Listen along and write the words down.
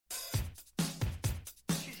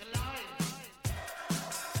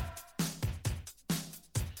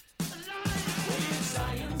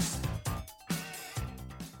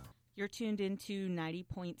You're tuned into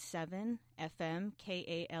 90.7 FM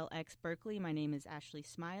KALX Berkeley. My name is Ashley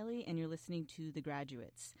Smiley, and you're listening to The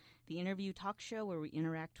Graduates, the interview talk show where we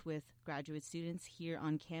interact with graduate students here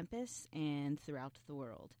on campus and throughout the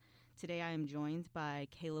world. Today I am joined by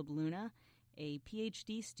Caleb Luna, a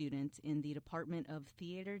PhD student in the Department of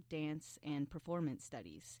Theater, Dance, and Performance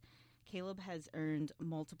Studies. Caleb has earned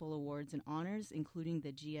multiple awards and honors, including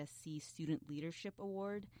the GSC Student Leadership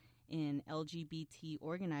Award in LGBT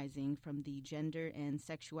organizing from the Gender and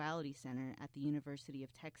Sexuality Center at the University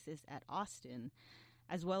of Texas at Austin,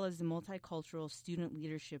 as well as the Multicultural Student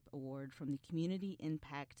Leadership Award from the Community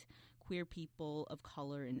Impact Queer People of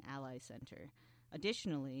Color and Ally Center.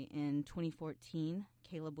 Additionally, in 2014,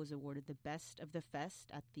 Caleb was awarded the Best of the Fest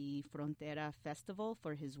at the Frontera Festival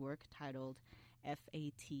for his work titled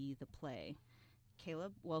FAT the Play.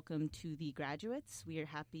 Caleb, welcome to The Graduates. We are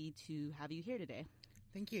happy to have you here today.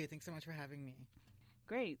 Thank you. Thanks so much for having me.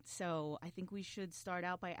 Great. So I think we should start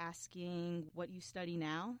out by asking what you study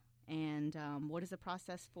now and what is the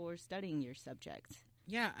process for studying your subject?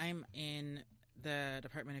 Yeah, I'm in the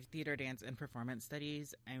Department of Theater, Dance, and Performance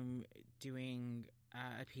Studies. I'm doing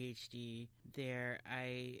a PhD there.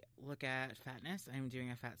 I look at fatness. I'm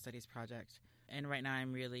doing a fat studies project. And right now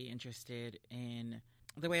I'm really interested in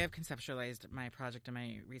the way I've conceptualized my project and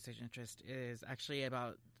my research interest is actually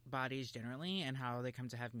about bodies generally and how they come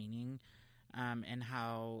to have meaning and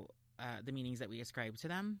how the meanings that we ascribe to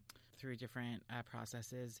them through different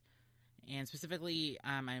processes. And specifically,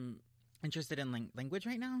 I'm interested in language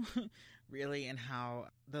right now, really, and how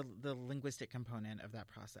the linguistic component of that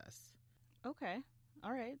process. Okay.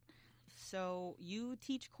 All right. So you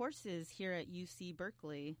teach courses here at UC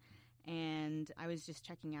Berkeley. And I was just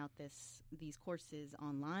checking out these courses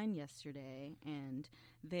online yesterday, and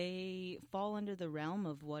they fall under the realm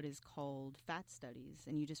of what is called fat studies.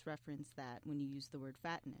 And you just referenced that when you use the word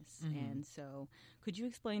fatness. Mm-hmm. And so could you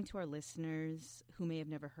explain to our listeners who may have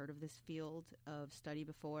never heard of this field of study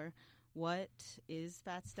before, what is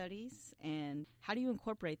fat studies and how do you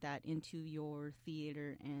incorporate that into your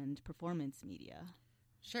theater and performance media?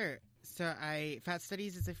 Sure. So fat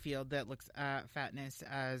studies is a field that looks at fatness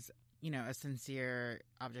as a sincere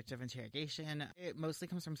object of interrogation. It mostly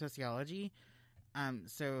comes from sociology.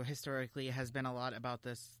 So historically it has been a lot about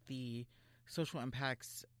the social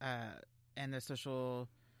impacts and the social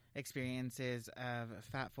experiences of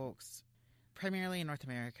fat folks, primarily in North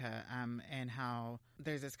America, and how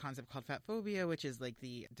there's this concept called fat phobia, which is like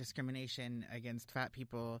the discrimination against fat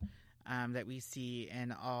people that we see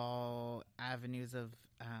in all avenues of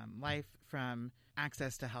life, from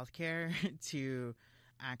access to healthcare to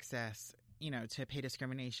access, to pay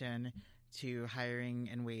discrimination, to hiring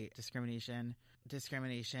and weight discrimination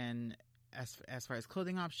as far as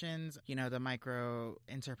clothing options, the micro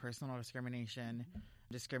interpersonal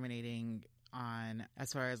discriminating on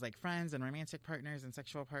as far as like friends and romantic partners and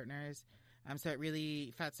sexual partners. So it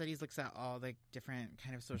really, fat studies looks at all the different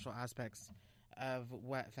kind of social aspects of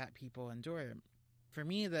what fat people endure. For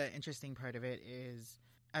me, the interesting part of it is,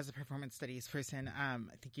 as a performance studies person,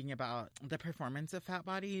 thinking about the performance of fat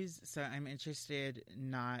bodies. So I'm interested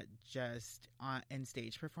not just in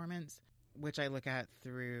stage performance, which I look at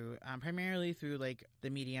through primarily through like the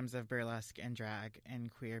mediums of burlesque and drag and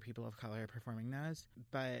queer people of color performing those,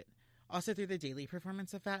 but also through the daily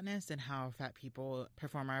performance of fatness and how fat people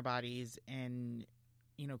perform our bodies in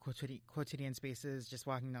quotidian spaces, just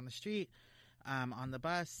walking down the street, on the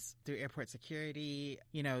bus, through airport security,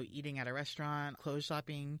 eating at a restaurant, clothes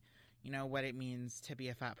shopping, what it means to be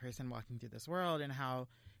a fat person walking through this world, and how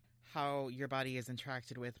your body is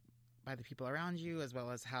interacted with by the people around you, as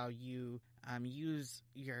well as how you use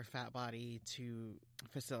your fat body to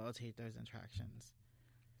facilitate those interactions.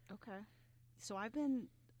 Okay. So I've been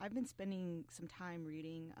spending some time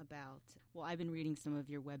reading I've been reading some of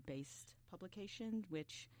your web-based publications,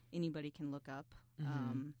 which anybody can look up.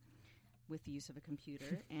 With the use of a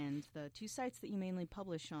computer. And the two sites that you mainly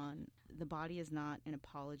publish on,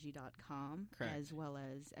 thebodyisnotanapology.com, as well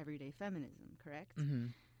as Everyday Feminism, correct? Mm-hmm.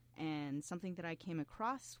 And something that I came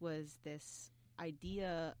across was this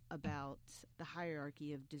idea about the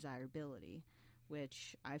hierarchy of desirability,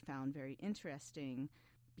 which I found very interesting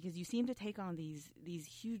because you seem to take on these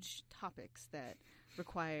huge topics that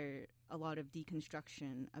require a lot of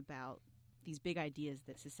deconstruction about these big ideas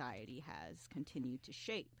that society has continued to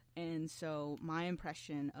shape. And so my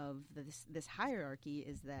impression of this hierarchy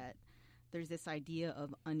is that there's this idea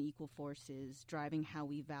of unequal forces driving how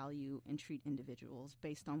we value and treat individuals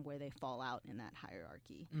based on where they fall out in that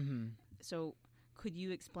hierarchy. Mm-hmm. So could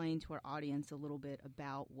you explain to our audience a little bit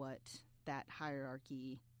about what that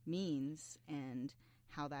hierarchy means and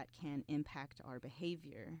how that can impact our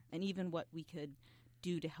behavior, and even what we could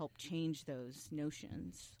do to help change those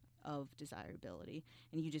notions of desirability.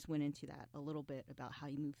 And you just went into that a little bit about how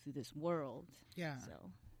you move through this world. Yeah.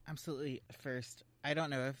 So Absolutely. First, I don't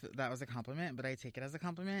know if that was a compliment, but I take it as a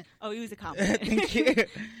compliment. Oh, it was a compliment. Thank you.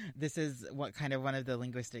 This is what kind of one of the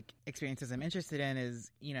linguistic experiences I'm interested in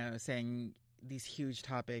is, saying these huge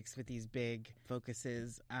topics with these big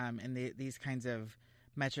focuses, and these kinds of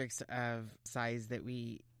metrics of size that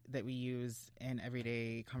we use in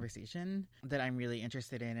everyday conversation that I'm really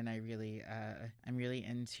interested in, and I'm really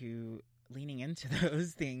into leaning into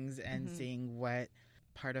those things and seeing what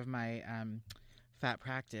part of my fat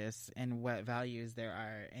practice and what values there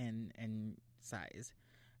are in size.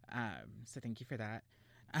 So thank you for that.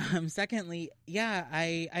 Secondly,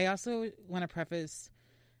 I also want to preface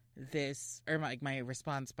this, or my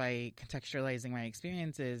response, by contextualizing my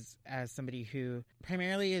experiences as somebody who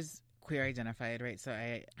primarily is queer identified, right? So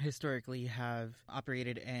I historically have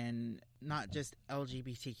operated in not just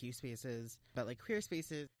LGBTQ spaces, but like queer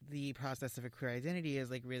spaces. The process of a queer identity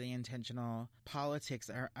is like really intentional. Politics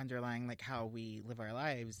are underlying like how we live our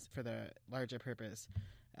lives for the larger purpose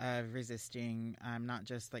of resisting not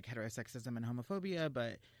just like heterosexism and homophobia,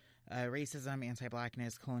 but racism,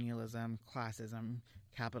 anti-Blackness, colonialism, classism,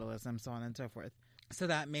 capitalism, so on and so forth. So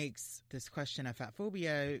that makes this question of fat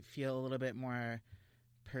phobia feel a little bit more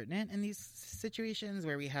pertinent in these situations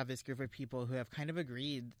where we have this group of people who have kind of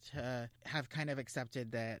agreed to have kind of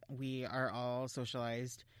accepted that we are all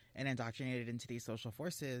socialized and indoctrinated into these social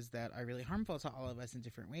forces that are really harmful to all of us in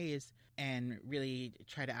different ways, and really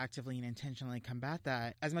try to actively and intentionally combat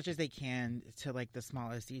that as much as they can to like the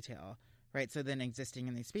smallest detail. Right. So then existing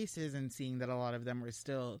in these spaces and seeing that a lot of them were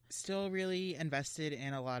still really invested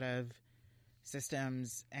in a lot of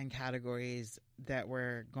systems and categories that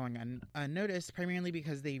were going unnoticed, primarily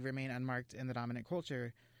because they remain unmarked in the dominant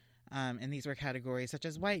culture. And these were categories such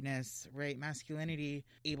as whiteness, right, masculinity,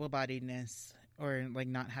 able-bodiedness, or like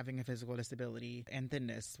not having a physical disability, and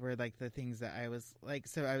thinness were like the things that I was like.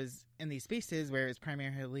 So I was in these spaces where it's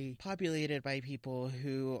primarily populated by people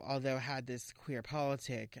who, although had this queer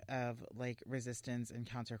politic of like resistance and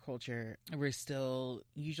counterculture, were still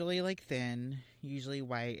usually like thin, usually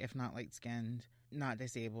white, if not light skinned, not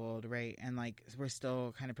disabled, right? And like we're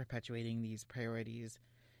still kind of perpetuating these priorities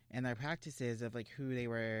and their practices of like who they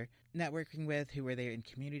were networking with, who were they in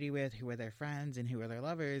community with, who were their friends, and who were their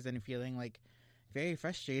lovers, and feeling like very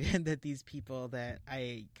frustrated that these people that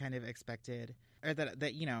I kind of expected, or that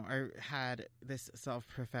had this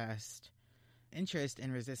self-professed interest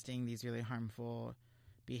in resisting these really harmful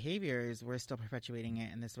behaviors, were still perpetuating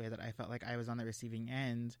it in this way that I felt like I was on the receiving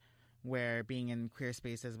end, where being in queer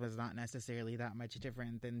spaces was not necessarily that much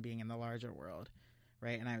different than being in the larger world.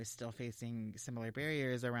 Right. And I was still facing similar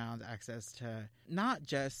barriers around access to not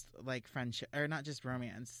just like friendship, or not just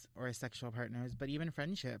romance or sexual partners, but even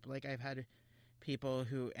friendship. Like I've had people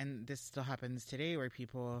who, and this still happens today, where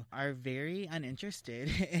people are very uninterested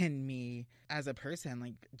in me as a person,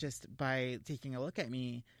 like just by taking a look at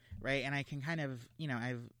me. Right. And I can kind of,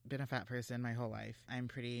 I've been a fat person my whole life. I'm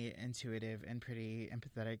pretty intuitive and pretty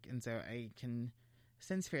empathetic. And so I can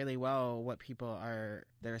sense fairly well what people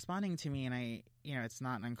they're responding to me. And I, it's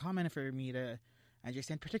not uncommon for me to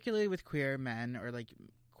understand, particularly with queer men, or like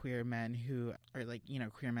queer men who are like,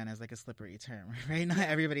 queer men is like a slippery term, right? Not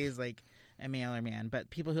everybody is like a male or man, but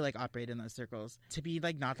people who like operate in those circles, to be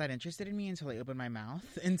like not that interested in me until I open my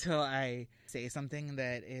mouth, until I say something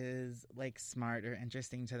that is like smart or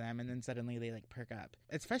interesting to them, and then suddenly they like perk up.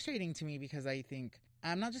 It's frustrating to me because I think,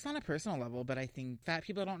 not just on a personal level, but I think fat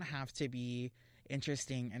people don't have to be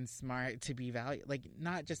interesting and smart to be valued. Like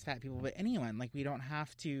not just fat people, but anyone. Like we don't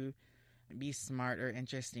have to be smart or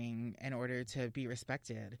interesting in order to be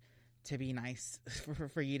respected, to be nice,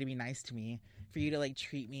 for you to be nice to me, for you to like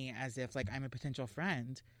treat me as if like I'm a potential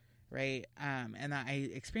friend, right? And I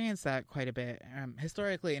experienced that quite a bit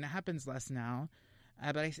historically, and it happens less now,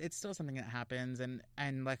 but it's still something that happens.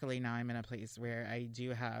 And luckily now I'm in a place where I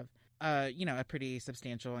do have a pretty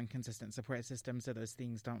substantial and consistent support system, so those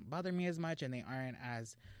things don't bother me as much, and they aren't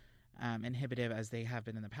as inhibitive as they have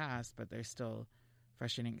been in the past, but they're still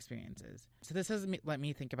frustrating experiences. So this has let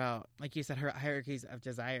me think about, like you said, hierarchies of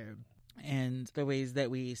desire and the ways that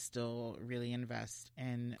we still really invest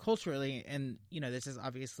in culturally. And, this is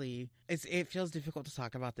obviously, it feels difficult to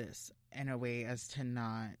talk about this in a way as to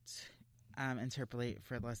not interpolate,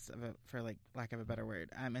 for lack of a better word,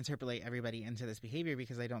 interpolate everybody into this behavior,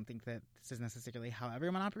 because I don't think that this is necessarily how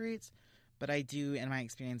everyone operates. But I do, in my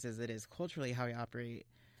experiences, it is culturally how we operate,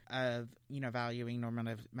 of, valuing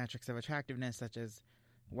normative metrics of attractiveness, such as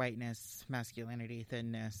whiteness, masculinity,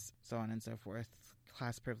 thinness, so on and so forth,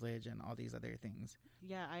 class privilege, and all these other things.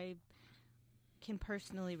 Yeah, I can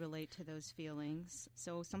personally relate to those feelings.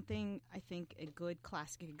 So something, I think, a good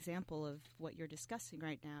classic example of what you're discussing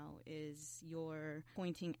right now is you're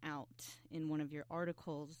pointing out in one of your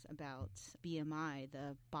articles about BMI,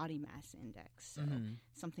 the body mass index. So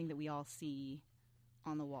something that we all see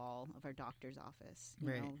on the wall of our doctor's office.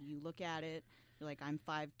 You know, you look at it, you're like, I'm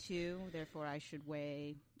 5'2", therefore I should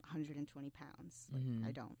weigh 120 pounds. Like,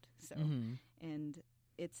 I don't. So, and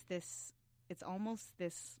it's almost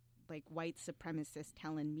this like white supremacist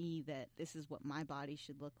telling me that this is what my body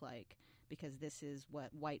should look like because this is what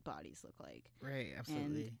white bodies look like. Right,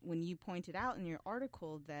 absolutely. And when you pointed out in your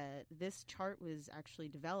article that this chart was actually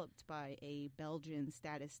developed by a Belgian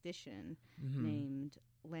statistician named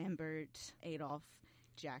Lambert Adolf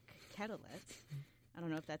Jack Ketelet. I don't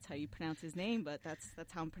know if that's how you pronounce his name, but that's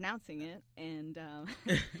how I'm pronouncing it. And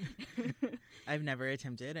I've never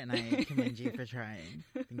attempted, and I commend you for trying.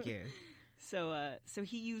 Thank you. So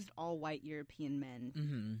he used all white European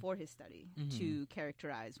men for his study to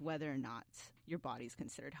characterize whether or not your body's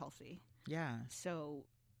considered healthy. Yeah. So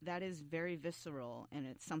that is very visceral, and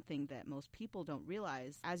it's something that most people don't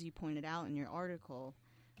realize. As you pointed out in your article,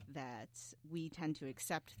 that we tend to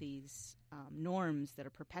accept these norms that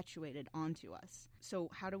are perpetuated onto us. So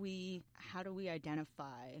how do we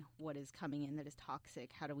identify what is coming in that is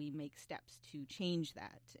toxic? How do we make steps to change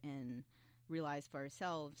that and realize for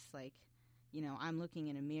ourselves, like, you know, I'm looking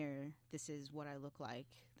in a mirror. This is what I look like.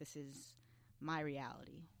 This is my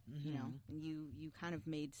reality. You know, and you kind of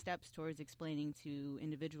made steps towards explaining to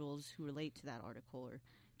individuals who relate to that article or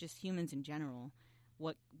just humans in general,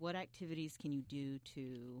 what activities can you do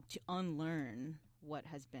to unlearn what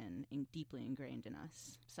has been deeply ingrained in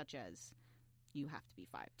us, such as you have to be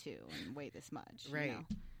 5'2" and weigh this much. Right. You know?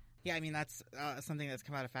 Yeah, I mean, that's something that's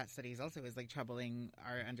come out of fat studies also is like troubling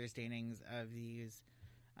our understandings of these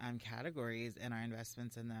categories and our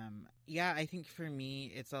investments in them. Yeah, I think for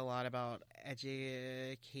me, it's a lot about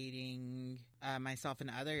educating myself and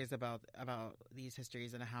others about these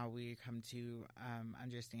histories and how we come to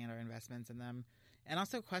understand our investments in them, and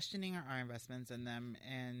also questioning our investments in them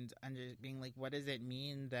and being like, what does it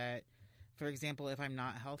mean that, for example, if I'm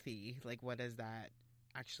not healthy, like, what does that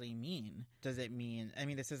actually mean? Does it mean, I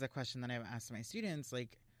mean, this is a question that I've asked my students,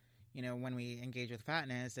 like, you know, when we engage with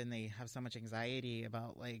fatness and they have so much anxiety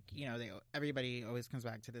about, like, you know, everybody always comes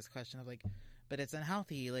back to this question of like, but it's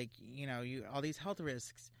unhealthy, like, you know, all these health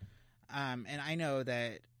risks. And I know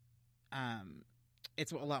that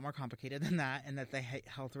it's a lot more complicated than that, and that the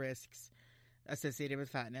health risks associated with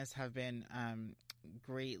fatness have been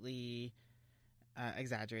greatly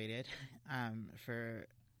exaggerated for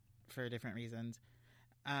different reasons.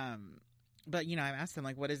 But, you know, I've asked them,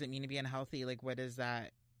 like, what does it mean to be unhealthy? Like, what is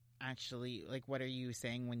that actually, like, what are you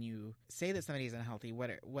saying when you say that somebody's unhealthy?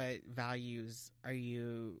 What values are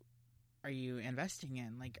you investing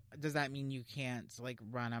in? Like, does that mean you can't, like,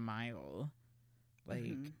 run a mile?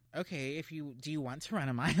 Like, okay, do you want to run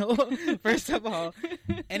a mile, first of all?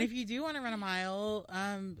 And if you do want to run a mile,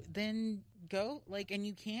 then go, like, and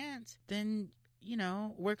you can't, then, you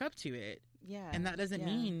know, work up to it. Yeah. And that doesn't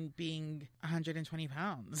mean being 120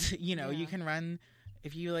 pounds. You know, you can run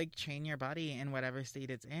if you, like, train your body in whatever state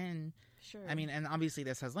it's in. Sure. I mean, and obviously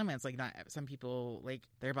this has limits. Like, not some people, like,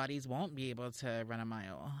 their bodies won't be able to run a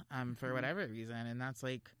mile for whatever reason. And that's,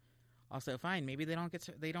 like, also fine. Maybe they don't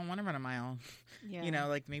want to run a mile. Yeah. You know,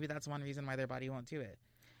 like, maybe that's one reason why their body won't do it.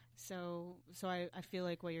 So I feel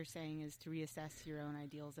like what you're saying is to reassess your own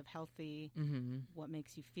ideals of healthy, what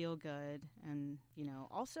makes you feel good. And, you know,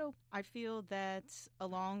 also I feel that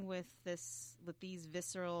along with these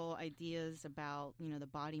visceral ideas about, you know, the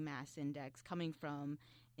body mass index coming from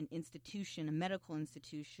an institution, a medical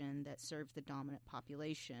institution that serves the dominant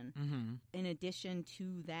population. In addition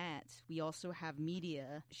to that, we also have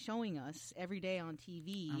media showing us every day on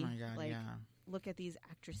TV, oh my God, like, look at these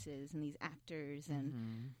actresses and these actors,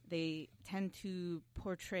 and they tend to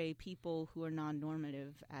portray people who are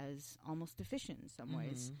non-normative as almost deficient in some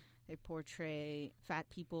ways. They portray fat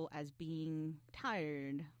people as being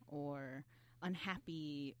tired or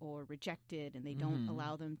unhappy or rejected, and they don't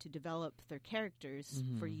allow them to develop their characters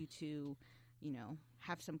for you to, you know,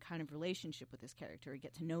 have some kind of relationship with this character or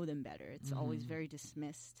get to know them better. It's always very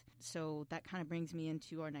dismissed. So that kind of brings me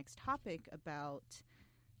into our next topic about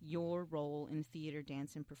your role in theater,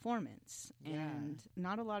 dance, and performance. And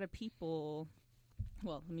not a lot of people,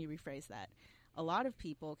 well, let me rephrase that. A lot of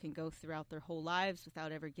people can go throughout their whole lives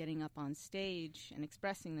without ever getting up on stage and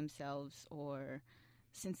expressing themselves or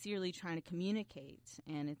sincerely trying to communicate.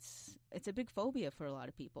 And it's a big phobia for a lot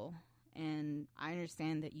of people. And I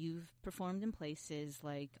understand that you've performed in places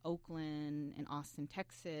like Oakland and Austin,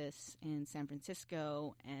 Texas, and San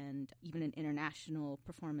Francisco, and even an international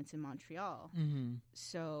performance in Montreal. Mm-hmm.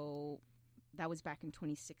 So that was back in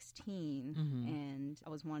 2016, Mm-hmm. and I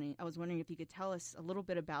was wondering if you could tell us a little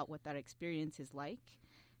bit about what that experience is like,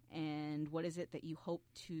 and what is it that you hope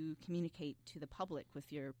to communicate to the public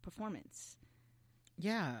with your performance?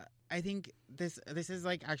 Yeah, I think this is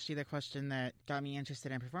like actually the question that got me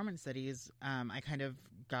interested in performance studies. I kind of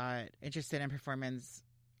got interested in performance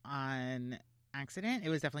on accident. It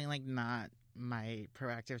was definitely like not my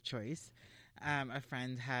proactive choice. A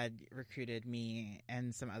friend had recruited me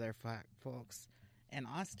and some other folks in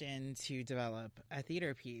Austin to develop a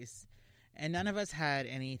theater piece. And none of us had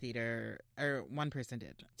any theater, or one person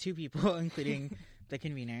did. Two people, including the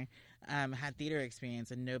convener, had theater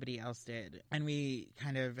experience, and nobody else did. And we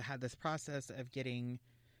kind of had this process of getting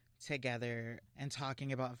together and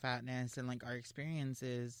talking about fatness and like our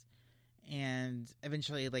experiences, and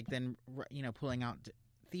eventually like then, you know, pulling out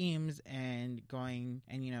themes and going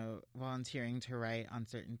and, you know, volunteering to write on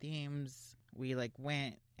certain themes. We like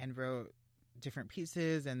went and wrote different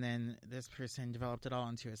pieces, and then this person developed it all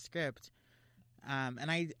into a script. And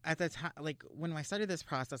I, at the time, like when I started this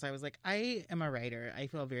process, I was like, I am a writer. I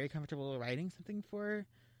feel very comfortable writing something for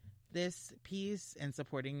this piece and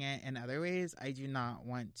supporting it in other ways. I do not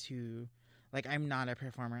want to, like, I'm not a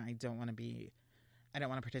performer. I don't want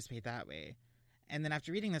to participate that way. And then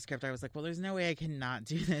after reading the script, I was like, well, there's no way I cannot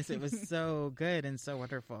do this. It was so good and so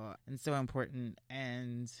wonderful and so important.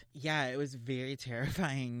 And yeah, it was very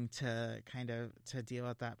terrifying to deal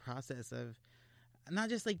with that process of not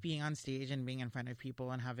just like being on stage and being in front of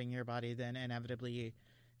people and having your body then inevitably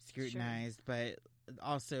scrutinized, sure, but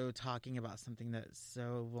also talking about something that's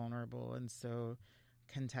so vulnerable and so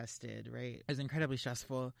contested, right? It was incredibly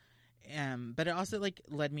stressful. But it also like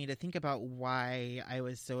led me to think about why I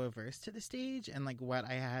was so averse to the stage and like what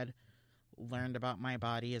I had learned about my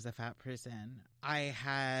body as a fat person. I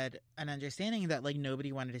had an understanding that like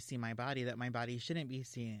nobody wanted to see my body, that my body shouldn't be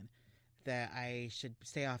seen, that I should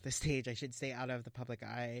stay off the stage. I should stay out of the public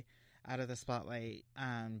eye, out of the spotlight,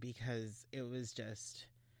 because it was just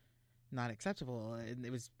not acceptable.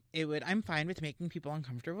 And I'm fine with making people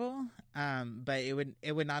uncomfortable, but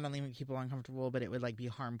it would not only make people uncomfortable, but it would like be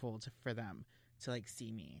harmful for them to like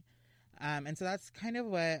see me. And so that's kind of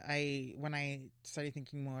what when I started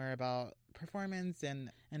thinking more about performance and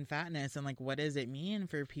fatness and like what does it mean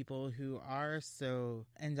for people who are so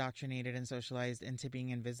indoctrinated and socialized into being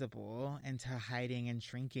invisible, into hiding and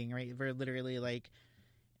shrinking, right? We're literally like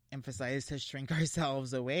emphasized to shrink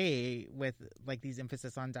ourselves away with like these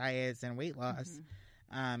emphasis on diets and weight loss.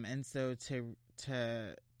 Mm-hmm. And so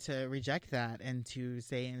to reject that and to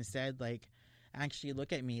say instead, like, actually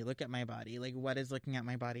look at me, look at my body, like what does looking at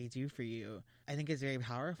my body do for you? I think it's very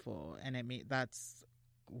powerful, and that's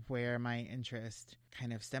where my interest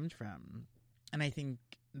kind of stemmed from. And I think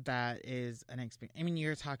that is an experience. I mean,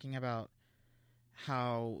 you're talking about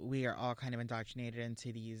how we are all kind of indoctrinated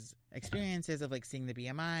into these experiences of like seeing the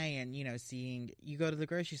BMI and, you know, you go to the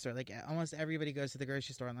grocery store, like almost everybody goes to the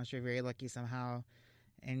grocery store unless you're very lucky somehow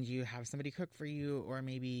and you have somebody cook for you, or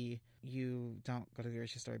maybe you don't go to the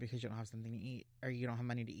grocery store because you don't have something to eat, or you don't have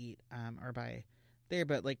money to eat or buy there.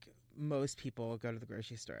 But like most people go to the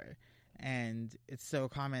grocery store, and it's so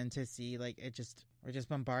common to see like we're just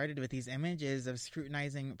bombarded with these images of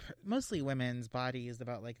scrutinizing mostly women's bodies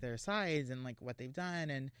about like their size and like what they've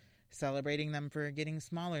done, and celebrating them for getting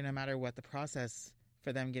smaller, no matter what the process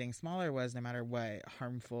for them getting smaller was, no matter what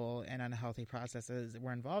harmful and unhealthy processes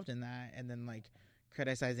were involved in that, and then like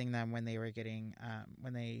criticizing them when they were getting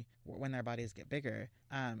when their bodies get bigger.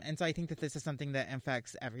 And so I think that this is something that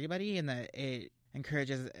affects everybody, and that it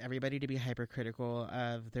encourages everybody to be hypercritical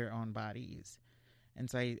of their own bodies. And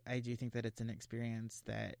so I do think that it's an experience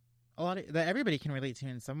that that everybody can relate to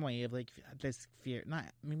in some way, of like this fear.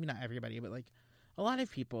 Maybe not everybody, but like a lot of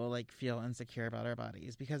people like feel insecure about our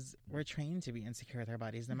bodies because we're trained to be insecure with our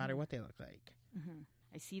bodies no matter what they look like. Mm-hmm.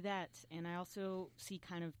 I see that, and I also see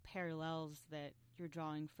kind of parallels that you're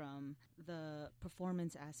drawing from the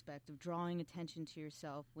performance aspect of drawing attention to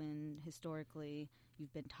yourself when historically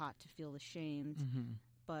you've been taught to feel ashamed. Mm-hmm.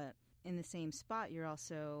 But in the same spot, you're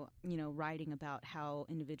also, you know, writing about how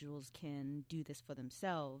individuals can do this for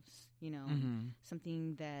themselves, you know, mm-hmm.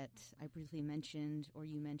 something that I briefly mentioned, or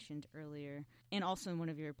you mentioned earlier, and also in one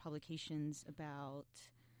of your publications about,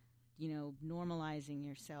 you know, normalizing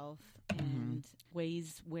yourself and mm-hmm.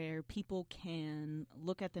 ways where people can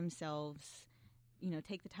look at themselves, you know,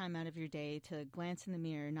 take the time out of your day to glance in the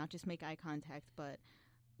mirror, not just make eye contact, but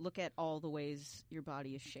look at all the ways your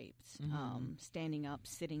body is shaped. Mm-hmm. Standing up,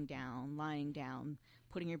 sitting down, lying down,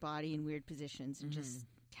 putting your body in weird positions, and just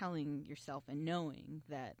telling yourself and knowing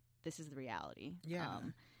that this is the reality. Yeah.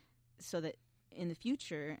 So that in the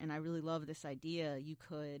future, and I really love this idea, you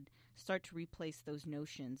could start to replace those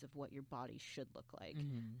notions of what your body should look like.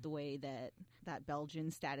 The way that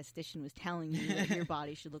Belgian statistician was telling you that your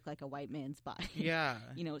body should look like a white man's body. Yeah.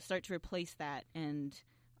 Start to replace that and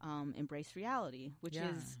embrace reality, which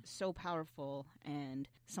is so powerful and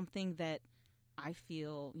something that I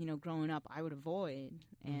feel, growing up, I would avoid.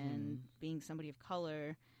 And being somebody of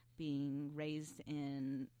color, being raised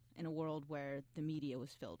in a world where the media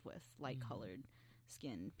was filled with light-colored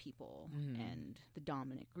skinned people and the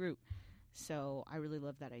dominant group. So I really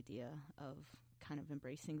love that idea of kind of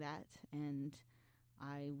embracing that. And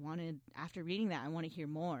after reading that, I want to hear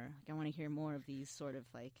more. I want to hear more of these sort of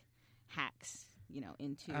like hacks,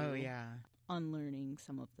 into unlearning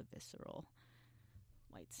some of the visceral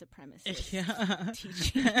white supremacist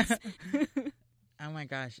teachings. Oh my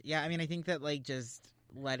gosh. Yeah, I mean, I think that like just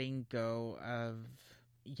letting go of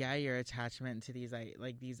your attachment to these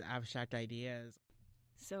these abstract ideas.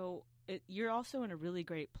 So you're also in a really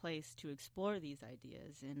great place to explore these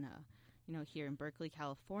ideas in here in Berkeley,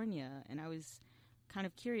 California, and I was kind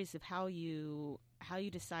of curious of how you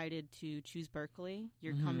decided to choose Berkeley.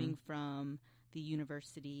 You're coming from the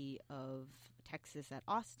University of Texas at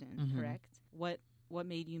Austin, correct? What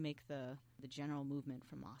made you make the general movement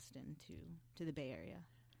from Austin to the Bay Area?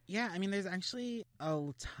 Yeah, I mean, there's actually a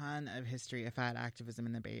ton of history of fat activism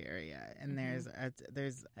in the Bay Area, and there's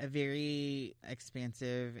a very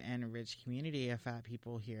expansive and rich community of fat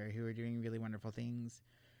people here who are doing really wonderful things.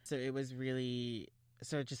 So it was really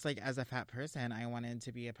just like as a fat person, I wanted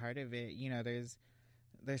to be a part of it.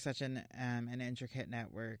 There's such an intricate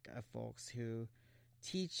network of folks who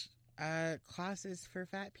teach classes for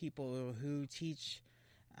fat people, who teach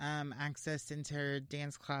access into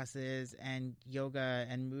dance classes and yoga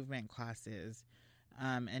and movement classes,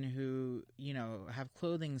 and who, have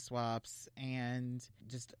clothing swaps and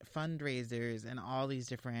just fundraisers and all these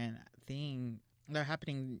different things that are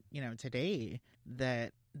happening, today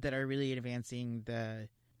that are really advancing the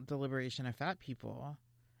liberation of fat people.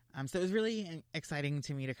 So it was really exciting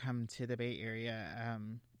to me to come to the Bay Area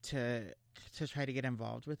to try to get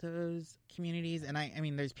involved with those communities. And I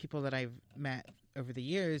mean, there's people that I've met over the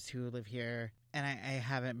years who live here, and I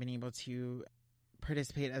haven't been able to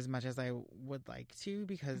participate as much as I would like to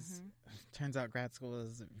because it turns out grad school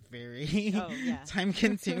is very time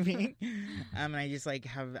consuming. And I just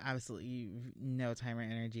have absolutely no time or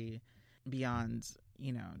energy beyond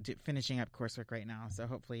finishing up coursework right now. So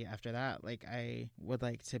hopefully after that, I would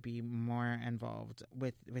like to be more involved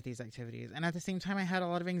with these activities. And at the same time, I had a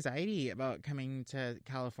lot of anxiety about coming to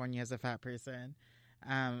California as a fat person.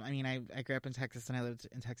 I mean, I grew up in Texas and I lived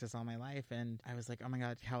in Texas all my life, and I was like, oh my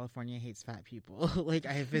God, California hates fat people.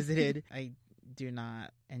 I visited, I do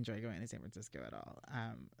not enjoy going to San Francisco at all.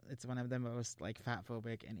 It's one of the most fat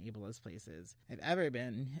phobic and ableist places I've ever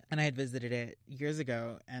been. And I had visited it years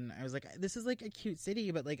ago, and I was like, this is a cute city,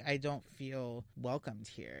 but I don't feel welcomed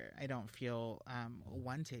here. I don't feel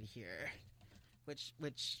wanted here, which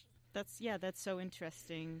That's so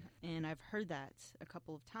interesting, and I've heard that a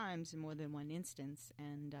couple of times in more than one instance,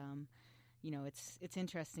 and it's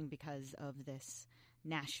interesting because of this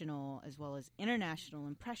national as well as international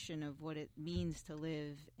impression of what it means to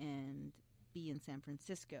live and be in San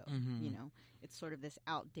Francisco. It's sort of this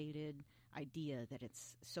outdated idea that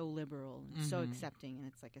it's so liberal and so accepting, and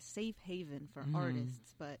it's like a safe haven for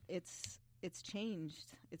artists, but it's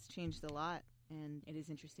changed. It's changed a lot. And it is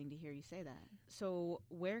interesting to hear you say that. So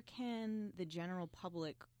where can the general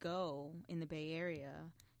public go in the Bay Area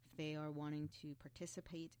if they are wanting to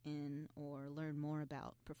participate in or learn more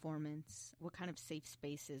about performance? What kind of safe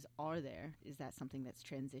spaces are there? Is that something that's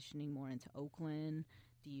transitioning more into Oakland?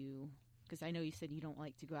 Because I know you said you don't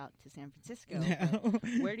like to go out to San Francisco. No.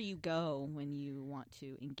 But where do you go when you want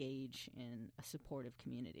to engage in a supportive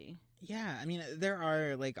community? Yeah, I mean, there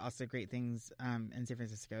are also great things in San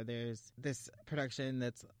Francisco. There's this production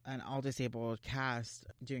that's an all-disabled cast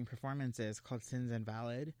doing performances called Sins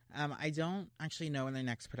Invalid. I don't actually know when their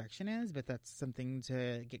next production is, but that's something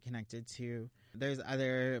to get connected to. There's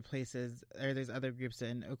other places, or there's other groups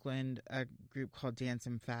in Oakland, a group called Dance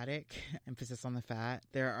Emphatic, emphasis on the fat.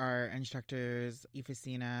 There are instructors,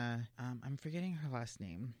 Ifasina, I'm forgetting her last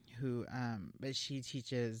name, who, but she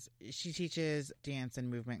teaches dance and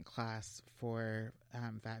movement class for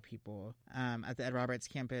fat people. At the Ed Roberts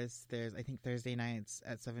campus, there's, I think Thursday nights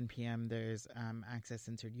at 7 p.m., there's Access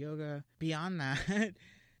Centered Yoga. Beyond that,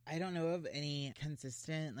 I don't know of any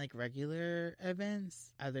consistent, like, regular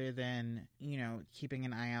events other than, you know, keeping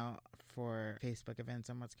an eye out for Facebook events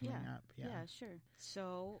and what's coming up. Yeah, sure.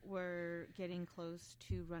 So we're getting close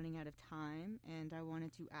to running out of time, and I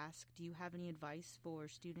wanted to ask, do you have any advice for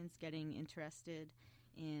students getting interested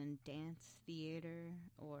in dance, theater,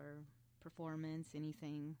 or performance,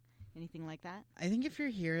 anything like that? I think if you're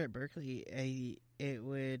here at Berkeley, it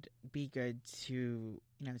would be good to,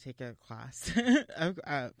 you know, take a class.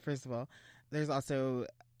 First of all, there's also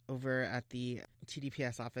over at the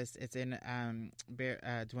TDPS office, it's in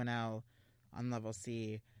Dwinell on level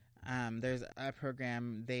C. There's a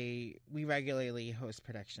program, we regularly host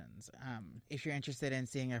productions. If you're interested in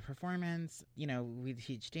seeing a performance, you know, we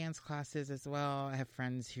teach dance classes as well. I have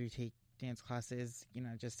friends who take dance classes, you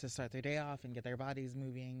know, just to start their day off and get their bodies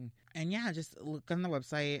moving. And yeah, just look on the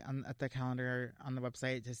website, at the calendar on the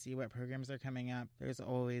website to see what programs are coming up. There's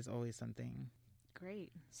always something.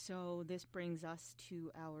 Great. So this brings us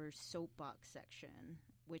to our soapbox section,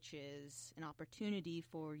 which is an opportunity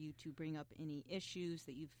for you to bring up any issues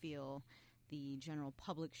that you feel the general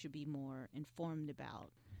public should be more informed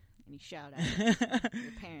about. Any shout out to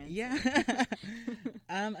your parents? Yeah.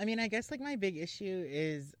 I mean, I guess, like, my big issue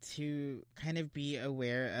is to kind of be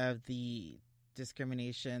aware of the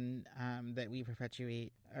discrimination that we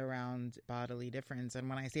perpetuate around bodily difference. And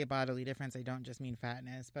when I say bodily difference, I don't just mean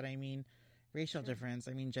fatness, but I mean racial difference.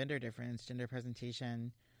 I mean gender difference, gender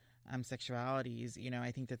presentation, sexualities. You know,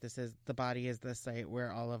 I think that the body is the site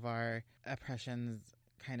where all of our oppressions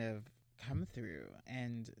kind of come through,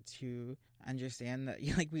 and to understand that,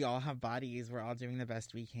 like, we all have bodies, we're all doing the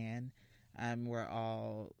best we can, we're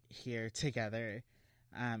all here together,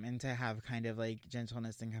 and to have kind of like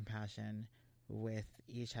gentleness and compassion with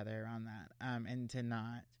each other around that, and to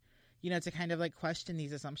not, you know, to kind of like question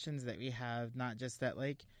these assumptions that we have, not just that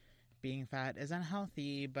like being fat is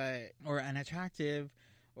unhealthy or unattractive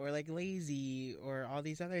or like lazy or all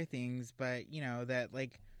these other things, but, you know, that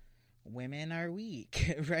like women are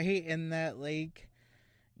weak, right? And that, like,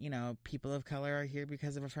 you know, people of color are here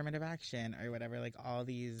because of affirmative action or whatever, like all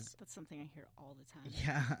these. That's something I hear all the time.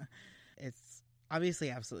 Yeah. It's obviously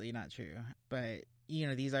absolutely not true. But, you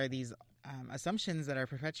know, these are these assumptions that are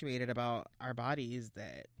perpetuated about our bodies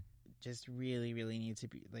that just really, really need to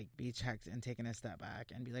be checked and taken a step back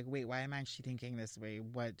and be like, wait, why am I actually thinking this way?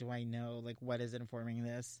 What do I know? Like, what is informing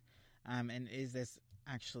this? And is this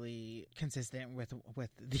actually consistent with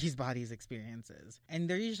these bodies' experiences? And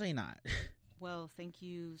they're usually not. Well, thank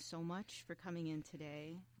you so much for coming in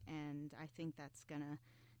today, and I think that's gonna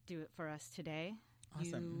do it for us today.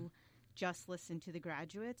 Awesome. You just listened to The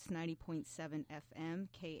Graduates, 90.7 FM,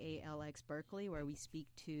 KALX Berkeley, where we speak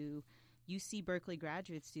to UC Berkeley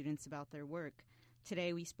graduate students about their work.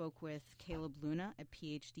 Today we spoke with Caleb Luna, a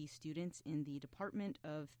PhD student in the Department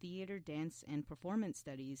of Theater, Dance, and Performance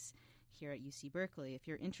Studies here at UC Berkeley. If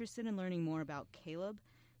you're interested in learning more about Caleb,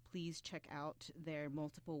 please check out their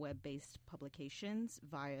multiple web-based publications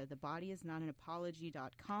via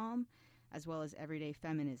thebodyisnotanapology.com as well as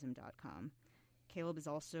everydayfeminism.com. Caleb is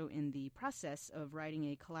also in the process of writing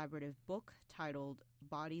a collaborative book titled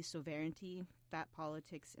Body Sovereignty, Fat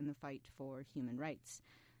Politics in the Fight for Human Rights.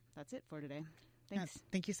 That's it for today. Thanks. Yeah,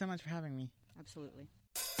 thank you so much for having me. Absolutely.